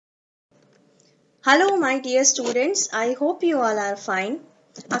Hello, my dear students. I hope you all are fine.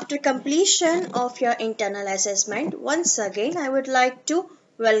 After completion of your internal assessment, once again I would like to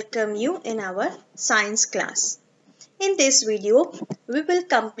welcome you in our science class. In this video, we will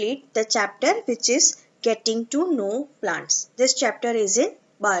complete the chapter which is Getting to Know Plants. This chapter is in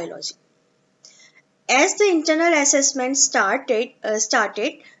biology. As the internal assessment started,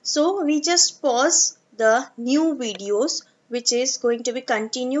 so we just pause the new videos which is going to be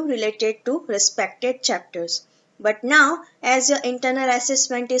continue related to respected chapters. But now as your internal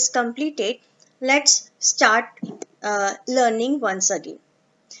assessment is completed, let's start learning once again.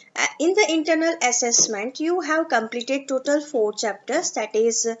 In the internal assessment, you have completed total 4 chapters, that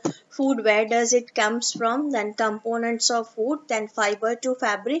is food, where does it comes from, then components of food, then fiber to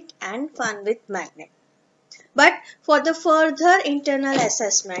fabric, and fun with magnet. But for the further internal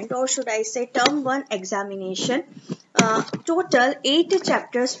assessment, or should I say term 1 examination, total 8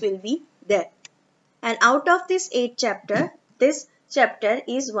 chapters will be there. And out of this 8 chapter, this chapter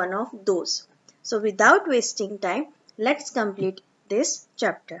is one of those. So without wasting time, let's complete this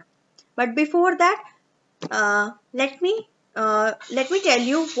chapter. But before that, let me tell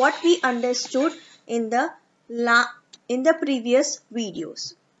you what we understood in the previous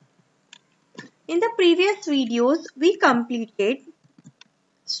videos. In the previous videos, we completed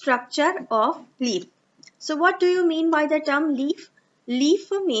structure of leaf. So what do you mean by the term leaf?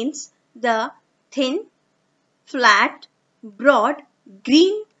 Leaf means the thin, flat, broad,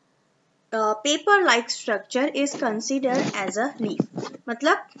 green paper-like structure is considered as a leaf.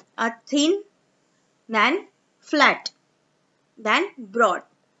 मतलब a thin, then flat, then broad,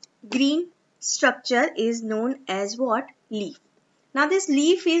 green structure is known as what? Leaf. Now this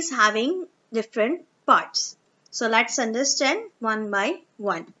leaf is having different parts. So let's understand one by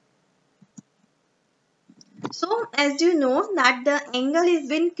one. So as you know that the angle is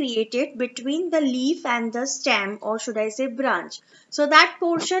been created between the leaf and the stem, or should I say branch. So that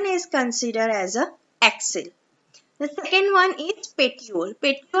portion is considered as a axil. The second one is petiole.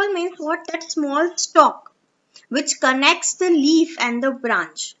 Petiole means what? That small stalk which connects the leaf and the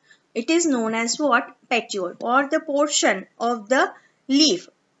branch. It is known as what? Petiole, or the portion of the leaf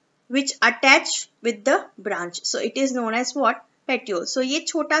which attach with the branch. So it is known as what? Petiole. So ये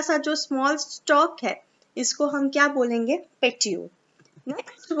छोटा सा जो small stalk है, इसको हम क्या बोलेंगे? Petiole.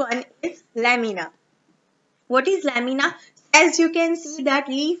 Next one is lamina. What is lamina? As you can see that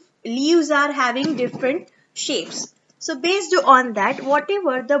leaves are having different shapes. So based on that,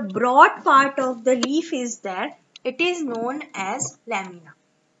 whatever the broad part of the leaf is there, it is known as lamina.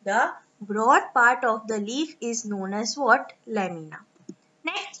 The broad part of the leaf is known as what? Lamina.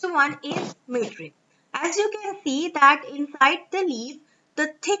 Next one is midrib. As you can see that inside the leaf,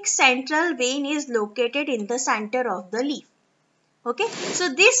 the thick central vein is located in the center of the leaf. Okay, so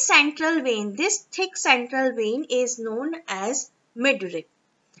this central vein, this thick central vein is known as midrib.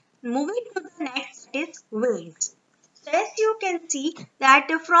 Moving to the next is veins. So as you can see that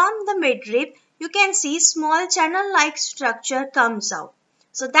from the midrib, you can see small channel-like structure comes out.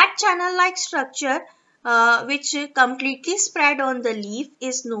 So that channel-like structure which completely spread on the leaf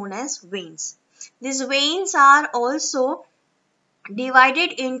is known as veins. These veins are also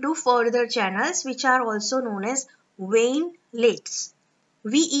divided into further channels which are also known as veinlets.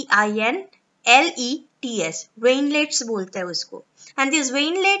 V-E-I-N-L-E-T-S. Veinlets बोलते हैं उसको. And these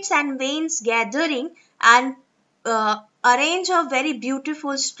veinlets and veins gathering and arrange a very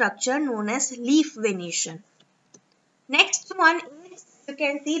beautiful structure known as leaf venation. Next one is, you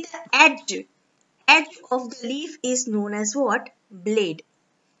can see the edge of the leaf is known as what? Blade.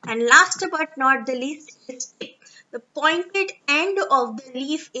 And last but not the least is tip. The pointed end of the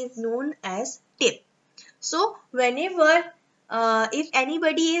leaf is known as tip. So whenever if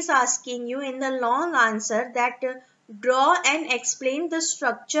anybody is asking you in the long answer that draw and explain the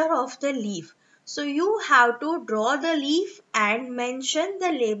structure of the leaf, so you have to draw the leaf and mention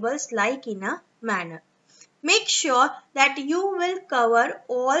the labels like in a manner. Make sure that you will cover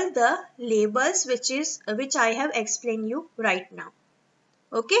all the labels which I have explained you right now.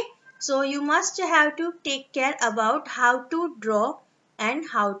 Okay, so you must have to take care about how to draw and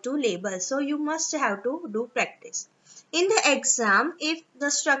how to label. So you must have to do practice. In the exam, if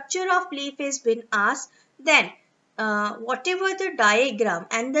the structure of leaf is been asked, then whatever the diagram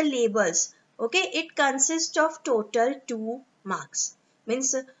and the labels, okay, it consists of total 2 marks.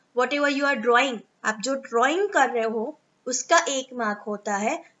 Means whatever you are drawing, आप जो drawing कर रहे हो उसका 1 mark होता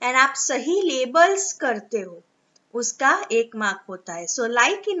है, and आप सही labels करते हो उसका 1 mark होता है. So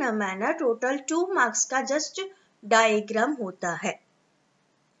like in a manner, total 2 marks का just diagram होता है.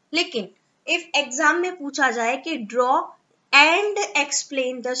 लेकिन if exam में पूछा जाए कि draw and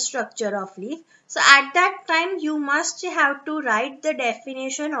explain the structure of leaf. So at that time you must have to write the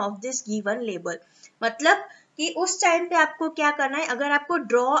definition of this given label. मतलब कि उस टाइम पे आपको क्या करना है, अगर आपको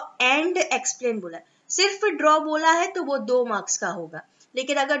ड्रॉ एंड एक्सप्लेन बोला है, सिर्फ ड्रॉ बोला है तो वो 2 मार्क्स का होगा,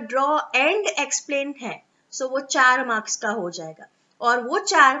 लेकिन अगर ड्रॉ एंड एक्सप्लेन है सो वो 4 मार्क्स का हो जाएगा. और वो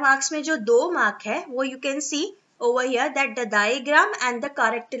 4 मार्क्स में जो 2 मार्क है वो you can see over here that the diagram and the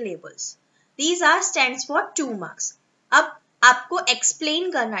correct labels, these are stands for 2 marks. अब आपको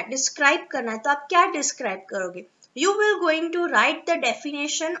explain करना है, describe करना है, तो आप क्या describe करोगे? You will going to write the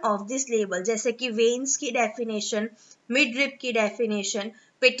definition of this label, जैसे कि veins की definition, midrib की definition,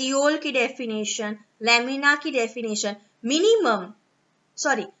 petiole की definition, lamina की definition,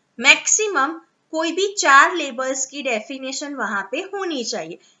 maximum कोई भी 4 labels की definition वहां पे होनी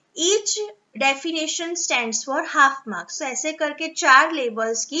चाहिए. Each definition stands for half marks. So ऐसे करके 4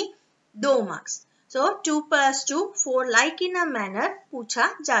 labels की 2 marks. So 2 + 2 4 like in a manner पूछा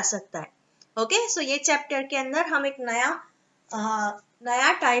जा सकता है. Okay, so ये चैप्टर के अंदर हम एक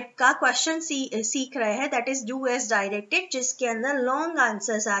नया टाइप का क्वेश्चन सीख रहे हैं, that is do as directed, जिसके अंदर लॉन्ग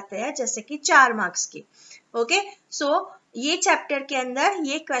आंसर्स आते हैं जैसे कि 4 मार्क्स के. ओके, सो ये चैप्टर के अंदर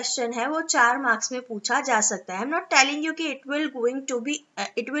ये क्वेश्चन है वो 4 मार्क्स में पूछा जा सकता है. I am not telling you कि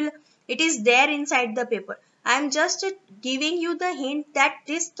it is there inside the paper. I am just giving you the hint that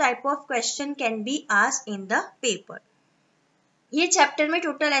this type of question can be asked in the paper. ये chapter में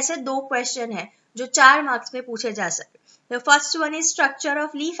total ऐसे 2 question है जो 4 marks में पूछे जा सकते. The first one is structure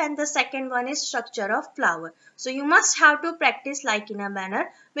of leaf and the second one is structure of flower. So you must have to practice like in a manner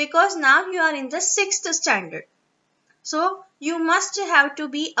because now you are in the 6th standard. So you must have to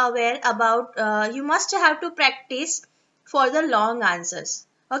be aware about, you must have to practice for the long answers.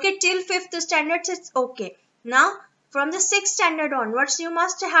 Okay, till 5th standard it's okay. Now from the 6th standard onwards you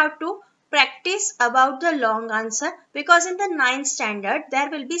must have to practice about the long answer because in the 9th standard there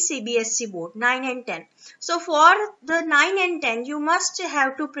will be CBSE board 9 and 10. So for the 9 and 10 you must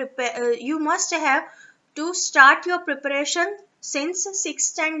have to prepare, you must have to start your preparation since 6th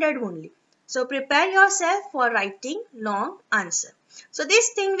standard only. So prepare yourself for writing long answer. So this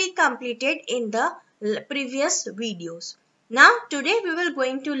thing we completed in the previous videos. Now today we will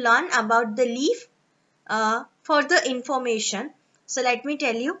going to learn about the leaf for the information. So let me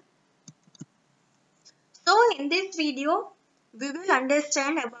tell you. So in this video we will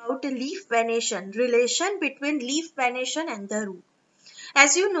understand about leaf venation, relation between leaf venation and the root.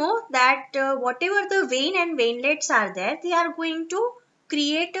 As you know that whatever the vein and veinlets are there, they are going to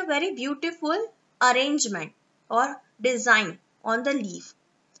create a very beautiful arrangement or design on the leaf,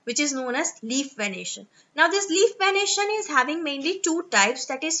 which is known as leaf venation. Now this leaf venation is having mainly 2 types.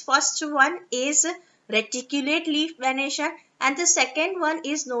 That is, first one is reticulate leaf venation and the second one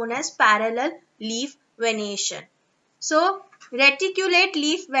is known as parallel leaf venation. So reticulate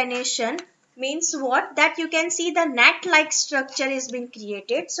leaf venation means what? That you can see the net like structure is being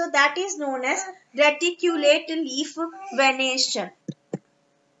created. So that is known as reticulate leaf venation.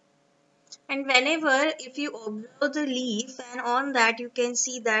 And whenever if you observe the leaf and on that you can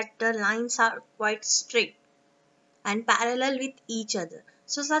see that the lines are quite straight and parallel with each other.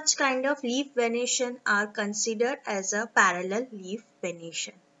 So such kind of leaf venation are considered as a parallel leaf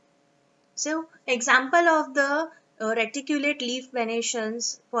venation. So example of the reticulate leaf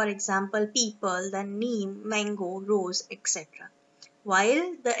venations, for example peepal, then neem, mango, rose, etc.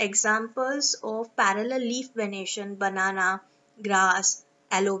 While the examples of parallel leaf venation, banana, grass,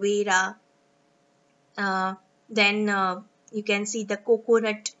 aloe vera, then you can see the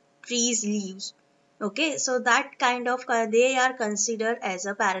coconut trees leaves. Okay, so that kind of they are considered as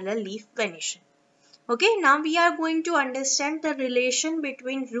a parallel leaf venation. Okay, now we are going to understand the relation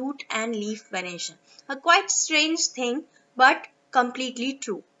between root and leaf venation. A quite strange thing but completely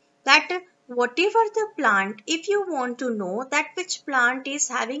true. That whatever the plant, if you want to know that which plant is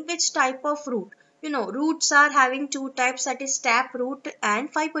having which type of root, you know roots are having 2 types, that is tap root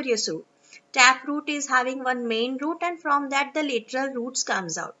and fibrous root. Tap root is having one main root and from that the lateral roots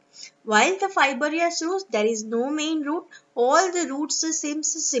comes out. While the fibrous roots, there is no main root, all the roots seems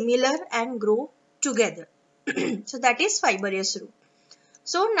similar and grow together. So that is fibrous root.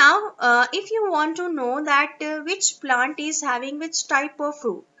 So now if you want to know that which plant is having which type of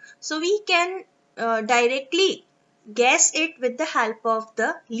root, so we can directly guess it with the help of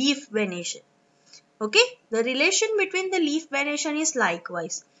the leaf venation. Okay, the relation between the leaf venation is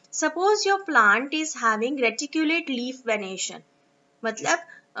likewise. Suppose your plant is having reticulate leaf venation, मतलब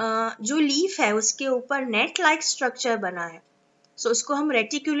जो leaf है उसके ऊपर net like structure बना है, सो उसको हम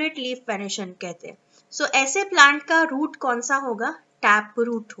reticulate leaf venation कहते हैं. सो ऐसे प्लांट का रूट कौन सा होगा? टैप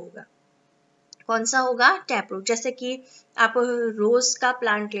रूट होगा. कौन सा होगा? Tap root. जैसे कि आप रोज का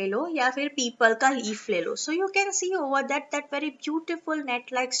प्लांट ले लो या फिर पीपल का लीफ ले लो. So you can see over that very beautiful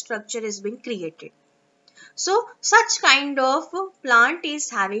net like structure is been created. So such kind of plant is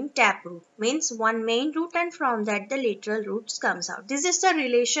having taproot, means one main root and from that the lateral roots comes out. This is the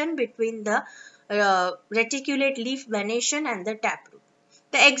relation between the reticulate leaf venation and the taproot.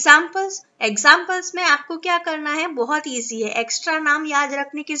 The examples में आपको क्या करना है? बहुत easy है. Extra नाम याद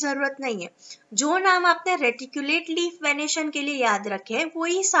रखने की जरूरत नहीं है. जो नाम आपने रेटिकुलेट लीफ वेनेशन के लिए याद रखे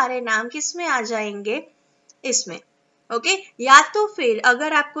वही सारे नाम किस में आ जाएंगे? इसमें. ओके या तो फिर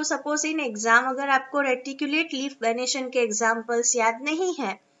अगर आपको सपोज इन एग्जाम अगर आपको रेटिकुलेट लीफ वेनेशन के एग्जाम्पल्स याद नहीं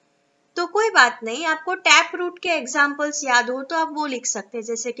है तो कोई बात नहीं, आपको टैप रूट के एग्जाम्पल्स याद हो तो आप वो लिख सकते हैं.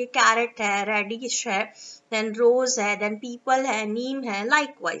 जैसे कि कैरेट है, रेडिश है, देन रोज है, देन पीपल है, नीम है,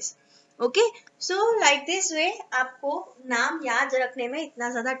 likewise. Okay so like this way आपको नाम याद रखने में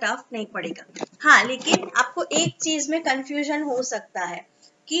इतना ज्यादा टफ नहीं पड़ेगा. हाँ, लेकिन आपको एक चीज में कंफ्यूजन हो सकता है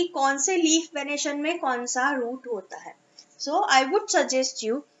कि कौन से लीफ वेनेशन में कौन सा रूट होता है. सो I would suggest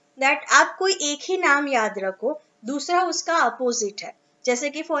you that आप कोई एक ही नाम याद रखो, दूसरा उसका अपोजिट है. जैसे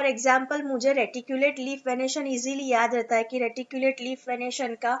कि फॉर एग्जाम्पल मुझे रेटिकुलेट लीफ वेनेशन इजीली याद रहता है कि रेटिकुलेट लीफ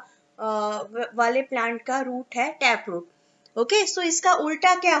वेनेशन का वाले प्लांट का रूट है टैप रूट. ओके सो इसका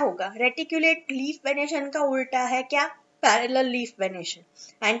उल्टा क्या होगा? रेटिकुलेट लीफ वेनेशन का उल्टा है क्या? Parallel leaf venation.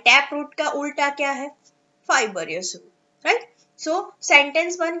 And tap root का उल्टा क्या है? फाइबरियस रूट. राइट. So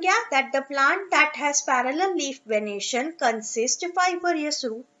sentence बन गया that the plant that has parallel leaf venation consists fibrous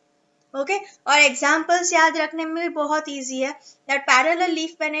root. Okay? और examples याद रखने में भी बहुत easy है. that parallel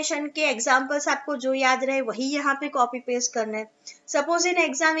leaf venation के examples आपको जो याद रहे वही यहाँ पे copy paste करना है. Suppose in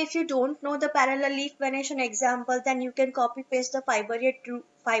exam if you don't know the parallel leaf venation example then you can copy paste the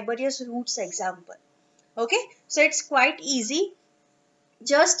fibrous roots example. Okay? So it's quite easy.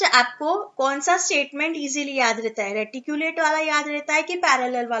 Just आपको कौन सा स्टेटमेंट इजीली याद रहता है, reticulate वाला याद रहता है कि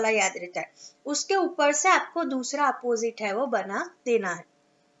पैरेलल वाला याद रहता है, उसके ऊपर से आपको दूसरा अपोजिट है वो बना देना है.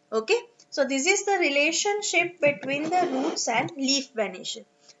 Okay so this is the relationship between the roots and leaf venation.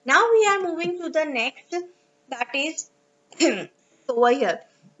 Now we are moving to the next that is over here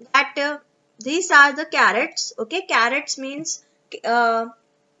that these are the carrots. Okay, carrots means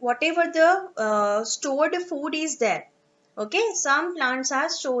whatever the stored food is there. Okay, some plants are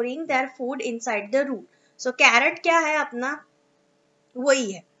storing their food inside the root. So carrot क्या है अपना?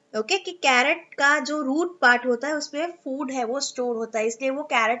 वही है. Okay कि carat का जो root part होता है उसमें फूड है वो स्टोर होता है, इसलिए वो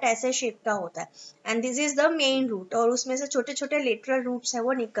कैरेट ऐसे शेप का होता है. And this is the main root और उसमें से छोटे छोटे लेटरल रूट्स है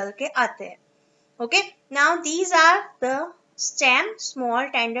वो निकल के आते हैं. Okay now these are the stem, small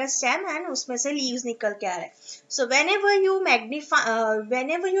tender stem and उसमें से leaves निकल के आ रहे हैं. So whenever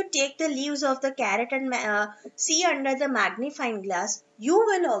you take the leaves of the carrot and see under the magnifying glass, you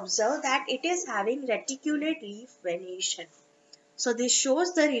will observe that it is having reticulate leaf venation. So this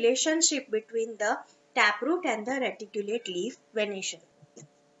shows the relationship between the taproot and the reticulate leaf venation.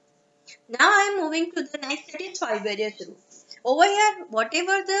 Now I am moving to the next, that is fibrous root. Over here,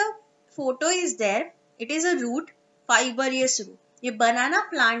 whatever the photo is there, it is a root. फाइबरियस root, ये बनाना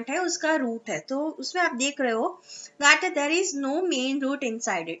plant है उसका root है, तो उसमें आप देख रहे हो that there is no main root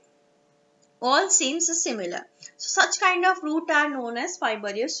inside it, all seems similar. So such kind of root are known as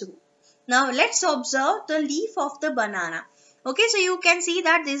फाइबरियस root. Now let's observe the leaf of the banana. Okay so you can see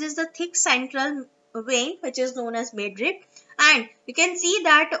that this is the thick central vein which is known as midrib, and you can see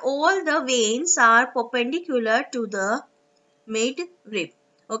that all the veins are perpendicular to the midrib.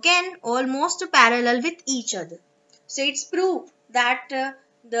 Okay, and almost parallel with each other. So it's proved that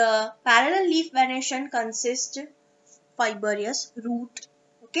the parallel leaf venation consists fibrous root.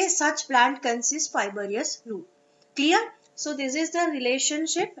 Okay, such plant consists fibrous root. Clear? So this is the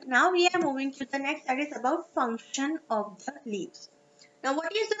relationship. Now we are moving to the next, that is about function of the leaves. Now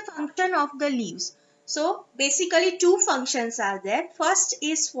what is the function of the leaves? So basically two functions are there. First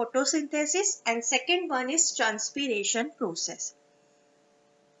is photosynthesis and second one is transpiration process.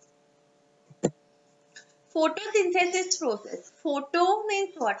 Photosynthesis process. Photo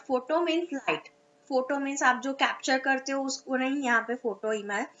means what? Photo means light. Photo means आप जो capture करते हो उसको नहीं यहाँ पे photo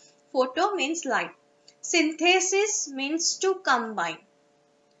image. Photo means light. Synthesis means to combine.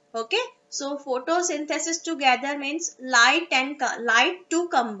 Okay, so photosynthesis together means light and light to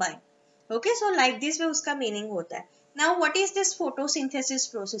combine. Okay, so like this way उसका meaning होता है. Now what is this photosynthesis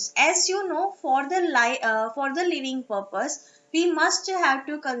process? As you know, for the living purpose, we must have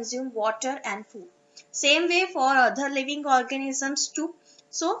to consume water and food. Same way for other living organisms too.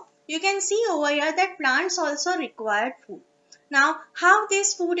 So you can see over here that plants also require food. Now how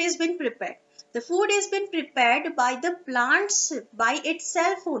this food is been prepared? The food is been prepared by the plants by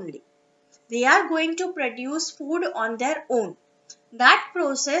itself only. they are going to produce food on their own. That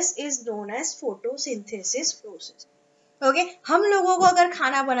process is known as photosynthesis process. Okay, हम लोगों को अगर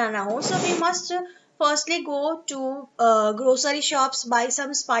खाना बनाना हो, so we must firstly go to grocery shops, buy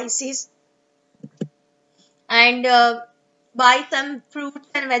some spices, and buy some fruits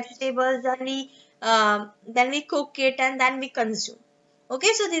and vegetables, then we cook it and then we consume.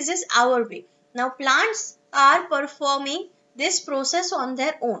 Okay, so this is our way. Now plants are performing this process on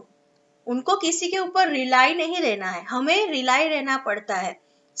their own. उनको किसी के ऊपर rely नहीं रहना है, हमें rely रहना पड़ता है,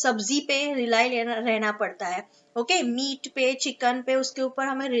 सब्जी पे रिलाई रहना पड़ता है, ओके, मीट पे, चिकन पे, उसके ऊपर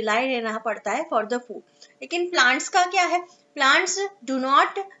हमें रिलाई रहना पड़ता है फॉर द फूड. लेकिन प्लांट्स का क्या है, plants do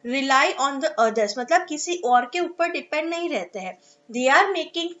not rely on the others, मतलब किसी और के ऊपर डिपेंड नहीं रहते हैं. They are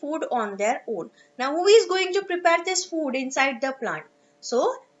making food on their own. Now who is going to prepare this food inside the plant? So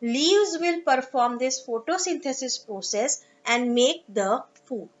leaves will perform this photosynthesis process and make the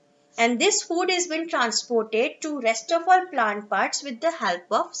food, and this food is been transported to rest of our plant parts with the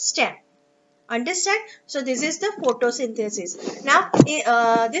help of stem. Understand? So this is the photosynthesis. Now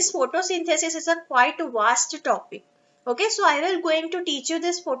this photosynthesis is a quite vast topic. Okay, so I will going to teach you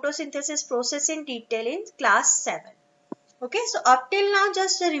this photosynthesis process in detail in class 7. Okay, so up till now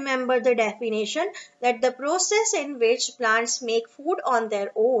just remember the definition that the process in which plants make food on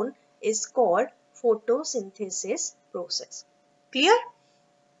their own is called photosynthesis process. Clear?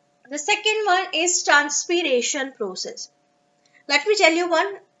 The second one is transpiration process. Let me tell you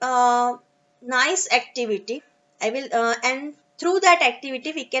one nice activity. I will and through that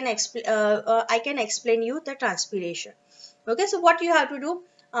activity we can I can explain you the transpiration. Okay, so what you have to do,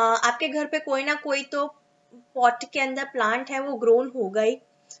 आपके घर पे कोई ना कोई तो pot के अंदर plant है, वो ग्रोन हो गई.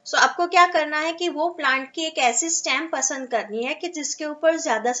 सो आपको क्या करना है कि वो प्लांट की एक ऐसी स्टेम पसंद करनी है कि जिसके ऊपर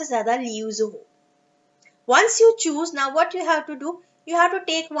ज्यादा से ज्यादा लीव्स हो. Once you choose, now what you have to do, you have to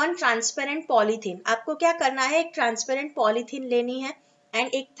take one transparent polythene. आपको क्या करना है, एक ट्रांसपेरेंट पॉलीथीन लेनी है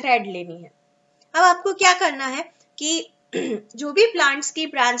एंड एक थ्रेड लेनी है. अब आपको क्या करना है कि जो भी प्लांट्स की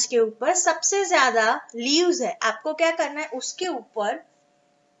ब्रांच के ऊपर सबसे ज्यादा लीव्स है, आपको क्या करना है, उसके ऊपर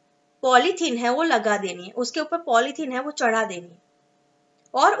पॉलीथीन है वो लगा देनी है, उसके ऊपर पॉलीथीन है वो चढ़ा देनी है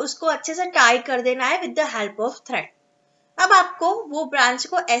और उसको अच्छे से टाई कर देना है with the help of thread. अब आपको वो ब्रांच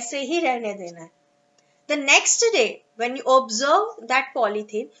को ऐसे ही रहने देना है. The next day when you observe that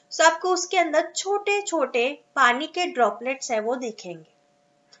polythene, सो आपको उसके अंदर छोटे छोटे पानी के ड्रॉपलेट्स है वो दिखेंगे.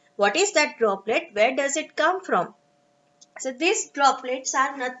 What is that droplet, where does it come from? So this droplets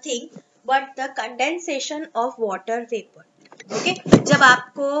are nothing but the condensation of water vapour. Okay, जब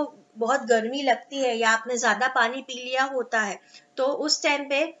आपको बहुत गर्मी लगती है या आपने ज्यादा पानी पी लिया होता है, तो उस टाइम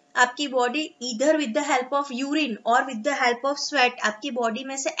पे आपकी बॉडी इधर with the help of urine और with the help of sweat आपकी बॉडी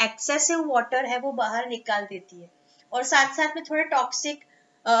में से एक्सेसिव वाटर है वो बाहर निकाल देती है, और साथ साथ में थोड़े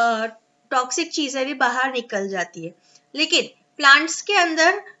टॉक्सिक चीजें भी बाहर निकल जाती है. लेकिन प्लांट्स के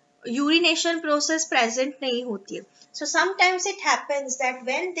अंदर यूरिनेशन प्रोसेस प्रेजेंट नहीं होती है. So sometimes it happens that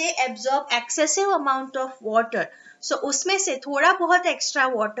when they absorb excessive amount of water, सो उसमें से थोड़ा बहुत एक्स्ट्रा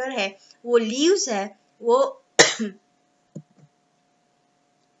वाटर है, वो लीव्स है, वो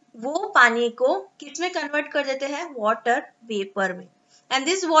पानी को किस में कन्वर्ट कर देते हैं, वाटर वेपर में. And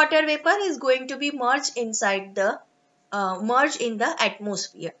this water vapour is going to be merge inside the merge in the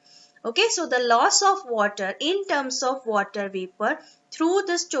atmosphere. Okay, so the loss of water in terms of water vapor through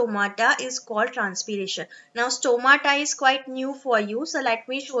the stomata is called transpiration. Now stomata is quite new for you, so let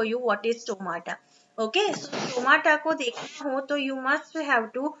me show you what is stomata. Okay, so stomata को देखना हो तो you must have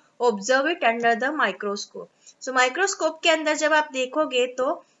to observe it under the microscope. So microscope के अंदर जब आप देखोगे तो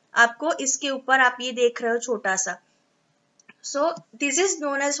आपको इसके ऊपर आप ये देख रहे हो छोटा सा. So this is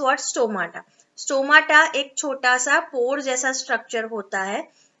known as what, stomata. Stomata एक छोटा सा पोर जैसा स्ट्रक्चर होता है.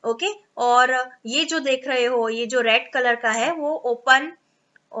 ओके, और ये जो देख रहे हो, ये जो रेड कलर का है, वो ओपन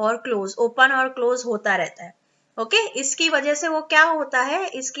और क्लोज होता रहता है. ओके, इसकी वजह से वो क्या होता है,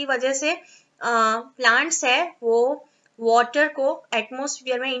 इसकी वजह से प्लांट्स है वो वाटर को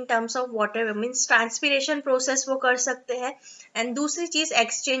एटमोस्फियर में in terms of water means transpiration process वो कर सकते हैं. एंड दूसरी चीज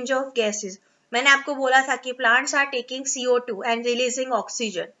एक्सचेंज ऑफ गैसेस. मैंने आपको बोला था कि plants are taking CO2 and releasing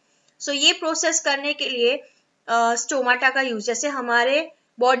oxygen. सो ये प्रोसेस करने के लिए स्टोमाटा का यूज, जैसे हमारे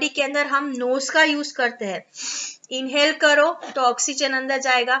बॉडी के अंदर हम नोज का यूज करते हैं. इनहेल करो तो ऑक्सीजन अंदर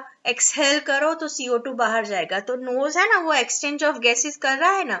जाएगा, एक्सहेल करो तो CO2 बाहर जाएगा. तो नोज है ना, वो एक्सचेंज ऑफ गैसेस कर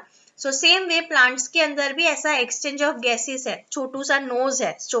रहा है ना. सो सेम वे प्लांट्स के अंदर भी ऐसा एक्सचेंज ऑफ गैसेस है, छोटू सा नोज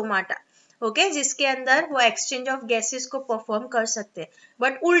है स्टोमाटा. ओके, जिसके अंदर वो एक्सचेंज ऑफ गैसेस को परफॉर्म कर सकते हैं.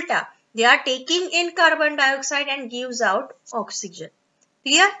 बट उल्टा, they are taking in carbon dioxide and gives out oxygen.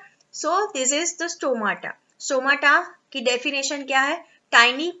 Clear? So this is the stomata. Stomata की definition क्या है?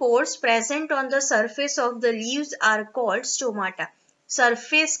 Tiny pores present on the surface of the leaves are called stomata.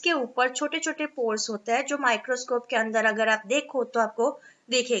 Surface के ऊपर छोटे छोटे pores होते हैं जो माइक्रोस्कोप के अंदर अगर आप देखो तो आपको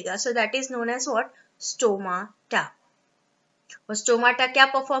दिखेगा. So that is known as what? Stomata. और स्टोमाटा क्या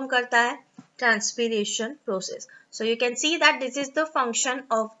परफॉर्म करता है? Transpiration process. So you can see that this is the function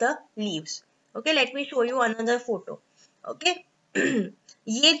of the leaves. Okay, let me show you another photo. Okay,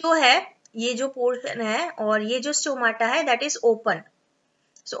 ये जो है, ये जो portion है और ये जो स्टोमाटा है that is open.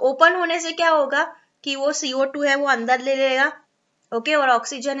 So open होने से क्या होगा कि वो CO2 है वो अंदर ले लेगा. ओके, और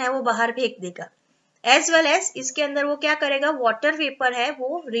ऑक्सीजन है वो बाहर फेंक देगा. एज वेल एज इसके अंदर वो क्या करेगा? वाटर वेपर है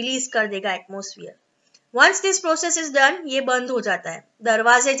वो रिलीज कर देगा atmosphere. Once this process is done, ये बंद हो जाता है.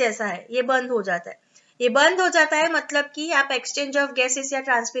 दरवाजे जैसा है, ये बंद हो जाता है. ये बंद हो जाता है मतलब कि आप एक्सचेंज ऑफ गैसेस या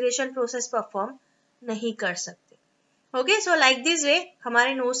ट्रांसपीरेशन प्रोसेस परफॉर्म नहीं कर सकते. Okay, so like this way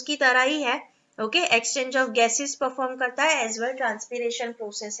हमारे नोज की तरह ही है. Okay, exchange of gases perform करता है एज वेल ट्रांसपीरेशन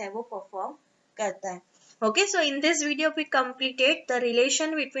प्रोसेस है वो परफॉर्म करता है. Okay, so in this video we completed the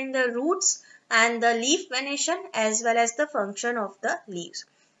relation between the roots and the leaf venation as well as the function of the leaves.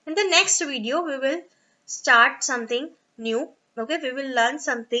 In the next video we will start something new. Okay, we will learn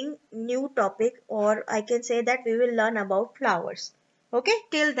something new topic, or I can say that we will learn about flowers. Okay,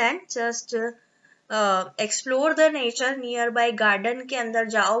 till then just explore the nature nearby garden के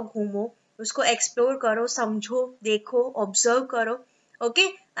अंदर जाओ, घूमो, उसको explore करो, समझो, देखो, observe करो. Okay,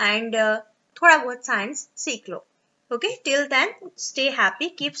 and थोड़ा बहुत साइंस सीख लो. Okay, till then stay happy,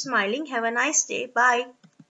 keep smiling, have a nice day, bye.